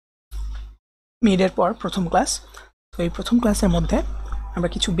মিডের পর প্রথম ক্লাস। তো এই প্রথম ক্লাসের মধ্যে আমরা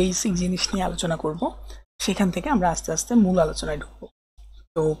কিছু বেসিক জিনিস নিয়ে আলোচনা করব, সেখান থেকে আমরা আস্তে আস্তে মূল আলোচনায় ঢুকবো।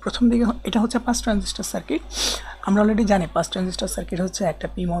 তো প্রথম দিকে এটা হচ্ছে পাস ট্রানজিস্টর সার্কিট। আমরা অলরেডি জানি পাস ট্রানজিস্টর সার্কিট হচ্ছে একটা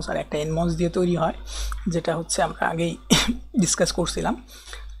পিমস আর একটা এনমস দিয়ে তৈরি হয়, যেটা হচ্ছে আমরা আগেই ডিসকাস করছিলাম।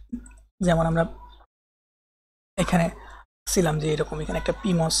 যেমন আমরা এখানে ছিলাম যে এরকম এখানে একটা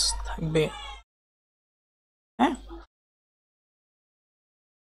পিমস থাকবে, হ্যাঁ,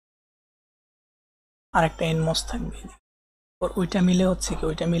 আর একটা এনমস থাকবে, ওইটা মিলে হচ্ছে কি,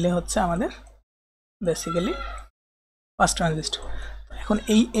 ওইটা মিলে হচ্ছে আমাদের বেসিক্যালি পাস ট্রানজিস্টর। এখন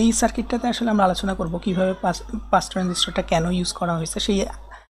এই সার্কিটটাতে আসলে আমরা আলোচনা করব কিভাবে পাস ট্রানজিস্টরটা কেন ইউজ করা হয়েছে, সেই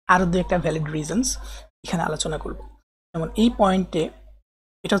আরও দু একটা ভ্যালিড রিজনস এখানে আলোচনা করব। যেমন এই পয়েন্টে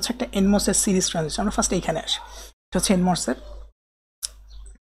এটা হচ্ছে একটা এনমসের সিরিজ ট্রানজিস্টর। আমরা ফার্স্টে এখানে আসি, এটা হচ্ছে এনমসের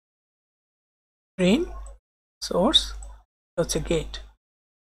ড্রেন, সোর্স, হচ্ছে গেট।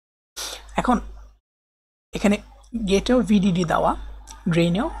 এখন এখানে গেটেও ভিডিডি দেওয়া,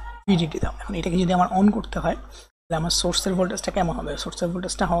 ড্রেনেও ভিডিডি দেওয়া। এখন এটাকে যদি আমার অন করতে হয় তাহলে আমার সোর্সের ভোল্টেজটা কেমন হবে? সোর্সের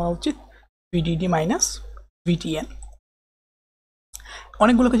ভোল্টেজটা হওয়া উচিত ভিডিডি মাইনাস ভিটিএন।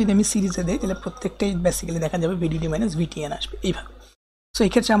 অনেকগুলোকে যদি আমি সিরিজে দিই তাহলে প্রত্যেকটাই বেসিক্যালি দেখা যাবে ভিডিডি মাইনাস ভিটিএন আসবে এইভাবে। সো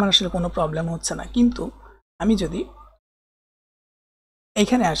এই ক্ষেত্রে আমার আসলে কোনো প্রবলেম হচ্ছে না। কিন্তু আমি যদি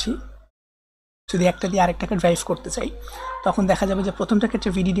এইখানে আসি, যদি একটা দিয়ে আরেকটাকে ড্রাইভ করতে চাই, তখন দেখা যাবে যে প্রথমটা ক্ষেত্রে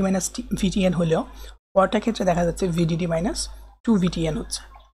ভিডিডি মাইনাস ভিটিএন হলেও পরটা ক্ষেত্রে দেখা যাচ্ছে ভিডিডি মাইনাস 2 ভিটিএন হচ্ছে।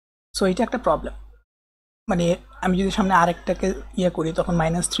 সো এটা একটা প্রবলেম। মানে আমি যদি সামনে আরেকটাকে করি তখন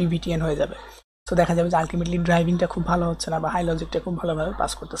 -3 ভিটিএন হয়ে যাবে। তো দেখা যাবে যে আলটিমেটলি ড্রাইভিংটা খুব ভালো হচ্ছে না বা হাই লজিকটা খুব ভালোভাবে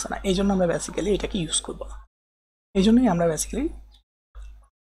পাস করতেছে না। এই জন্য আমরা বেসিক্যালি এটাকে ইউজ করবো না। এই জন্যই আমরা বেসিক্যালি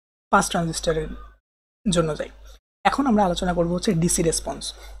পাস ট্রানজিস্টরের জন্য যাই। এখন আমরা আলোচনা করবো হচ্ছে ডিসি রেসপন্স।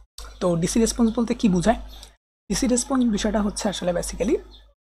 তো ডিসি রেসপন্স বলতে কি বোঝায়? ডিসি রেসপন্স বিষয়টা হচ্ছে আসলে বেসিক্যালি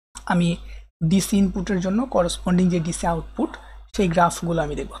আমি ডিসি ইনপুটের জন্য করসপন্ডিং যে ডিসি আউটপুট সেই গ্রাফগুলো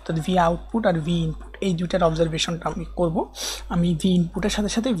আমি দেখবো। অর্থাৎ ভি আউটপুট আর ভি ইনপুট এই দুইটার অবজারভেশনটা আমি করব। আমি ভি ইনপুটের সাথে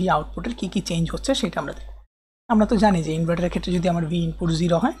সাথে ভি আউটপুটের কী কী চেঞ্জ হচ্ছে সেটা আমরা দেখব। আমরা তো জানি যে ইনভার্টারের ক্ষেত্রে যদি আমার ভি ইনপুট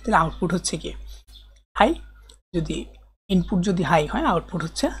 0 হয় তাহলে আউটপুট হচ্ছে কি হাই, যদি ইনপুট যদি হাই হয় আউটপুট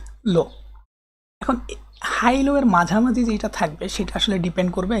হচ্ছে লো। এখন হাই লো এর মাঝামাঝি যেটা থাকবে সেটা আসলে ডিপেন্ড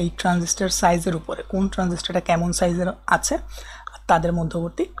করবে এই ট্রানজিস্টার সাইজের উপরে, কোন ট্রানজিস্টারটা কেমন সাইজের আছে আর তাদের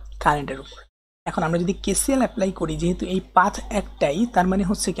মধ্যবর্তী কারেন্টের উপরে। এখন আমরা যদি কেসিএল অ্যাপ্লাই করি, যেহেতু এই পাথ একটাই, তার মানে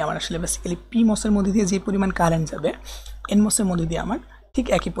হচ্ছে কি আমার আসলে বেসিক্যালি পি মসের মধ্যে দিয়ে যে পরিমাণ কারেন্ট যাবে এন মসের মধ্যে দিয়ে আমার ঠিক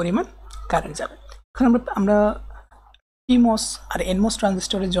একই পরিমাণ কারেন্ট যাবে। এখন আমরা পি মস আর এন মস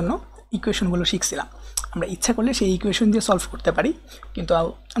ট্রানজিস্টরের জন্য ইকুয়েশনগুলো শিখছিলাম। আমরা ইচ্ছা করলে সেই ইকুয়েশন দিয়ে সলভ করতে পারি, কিন্তু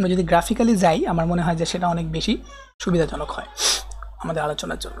আমরা যদি গ্রাফিক্যালি যাই আমার মনে হয় যে সেটা অনেক বেশি সুবিধাজনক হয় আমাদের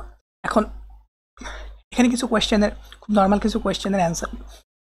আলোচনার জন্য। এখন এখানে কিছু কোয়েশ্চেনের, খুব নর্মাল কিছু কোয়েশ্চেনের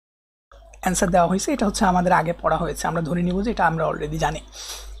অ্যান্সার দেওয়া হয়েছে। এটা হচ্ছে আমাদের আগে পড়া হয়েছে, আমরা ধরে নিব যে এটা আমরা অলরেডি জানি।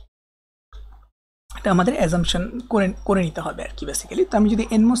 এটা আমাদের অ্যাজাম্পশন করে নিতে হবে আর কি বেসিক্যালি। তো আমি যদি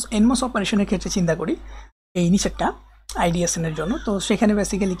এনমস অপারেশনের ক্ষেত্রে চিন্তা করি এই নিচেরটা আইডিএসএন এর জন্য, তো সেখানে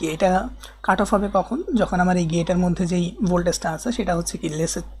বেসিক্যালি কি এটা কাট অফ হবে কখন? যখন আমার এই গেটের মধ্যে যেই ভোল্টেজটা আছে সেটা হচ্ছে কি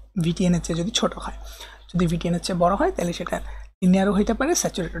লেস ভিটিএন এর চেয়ে যদি ছোট হয়। যদি ভিটিএন এর চেয়ে বড় হয় তাহলে সেটা লিনিয়ারও হইতে পারে,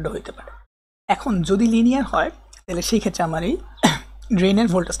 স্যাচুরেটেডও হইতে পারে। এখন যদি লিনিয়ার হয় তাহলে সেই ক্ষেত্রে আমার এই ড্রেনের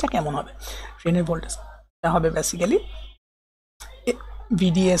ভোল্টেজটা কেমন হবে? ড্রেনের ভোল্টেজটা হবে বেসিক্যালি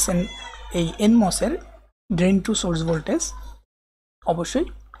ভিডিএসএন, এই এনমসের ড্রেন টু সোর্স ভোল্টেজ অবশ্যই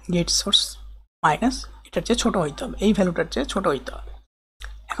গেট সোর্স মাইনাস এটার চেয়ে ছোট হইতে হবে, এই ভ্যালুটার চেয়ে ছোট হইতে হবে।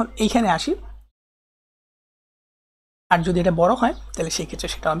 এখন এইখানে আসি, আর যদি এটা বড় হয় তাহলে সেই ক্ষেত্রে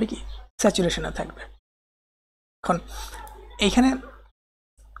সেটা হবে কি স্যাচুরেশনে থাকবে। এখন এইখানে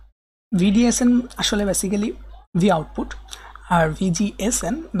ভিডিএসএন আসলে বেসিক্যালি ভি আউটপুট আর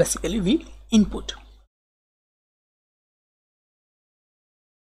ভিজিএসএন বেসিক্যালি ভি ইনপুট।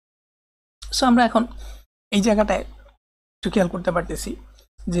 সো আমরা এখন এই জায়গাটায় একটু খেয়াল করতে পারতেছি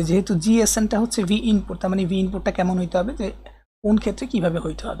যে যেহেতু জিএসএনটা হচ্ছে ভি ইনপুট, তার মানে ভি ইনপুটটা কেমন হইতে হবে, যে কোন ক্ষেত্রে কিভাবে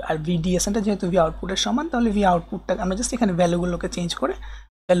হইতে হবে। আর ভিডিএসএনটা যেহেতু ভি আউটপুটের সমান, তাহলে ভি আউটপুটটা আমরা জাস্ট এখানে ভ্যালুগুলোকে চেঞ্জ করে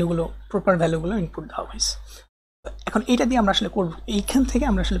ভ্যালুগুলো প্রপার ভ্যালুগুলো ইনপুট দেওয়া হয়েছে। এখন এইটা দিয়ে আমরা আসলে করবো, এইখান থেকে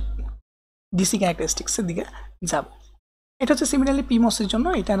আমরা আসলে ডিসি ক্যারেক্টারিস্টিক্সের দিকে যাব। এটা হচ্ছে সিমিলারলি পিমসের জন্য,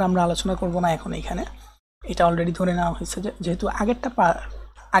 এটা আমরা আলোচনা করব না এখন এইখানে। এটা অলরেডি ধরে নেওয়া হয়েছে যে যেহেতু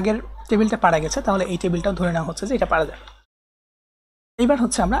আগের টেবিলটা পারা গেছে, তাহলে এই টেবিলটাও ধরে নেওয়া হচ্ছে যে এটা পারা যাবে। এইবার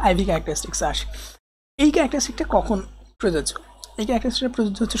হচ্ছে আমরা আইভি ক্যারেক্টারিস্টিক্সে আসি। এই ক্যারেক্টারিস্টিকটা কখন প্রযোজ্য? এই ক্যারেক্টারিস্টিকটা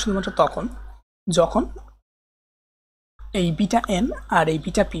প্রযোজ্য হচ্ছে শুধুমাত্র তখন যখন এই বিটা এন আর এই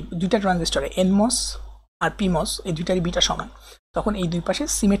বিটা পি দুইটা ট্রানজিস্টরে এনমস আর পিমস এই দুইটারই বিটা সমান, তখন এই দুই পাশে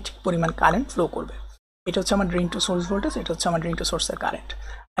সিমেট্রিক পরিমাণ কারেন্ট ফ্লো করবে। এটা হচ্ছে আমার ড্রেন টু সোর্স ভোল্টেজ, এটা হচ্ছে আমার ড্রেন টু সোর্সের কারেন্ট।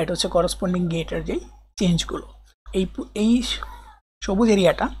 আর এটা হচ্ছে করসপন্ডিং গেটের যেই চেঞ্জগুলো। এই সবুজ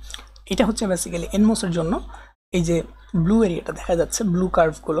এরিয়াটা এটা হচ্ছে বেসিক্যালি এনমোসের জন্য। এই যে ব্লু এরিয়াটা দেখা যাচ্ছে, ব্লু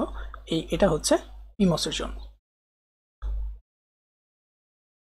কার্ভগুলো, এটা হচ্ছে পিমোসের জন্য।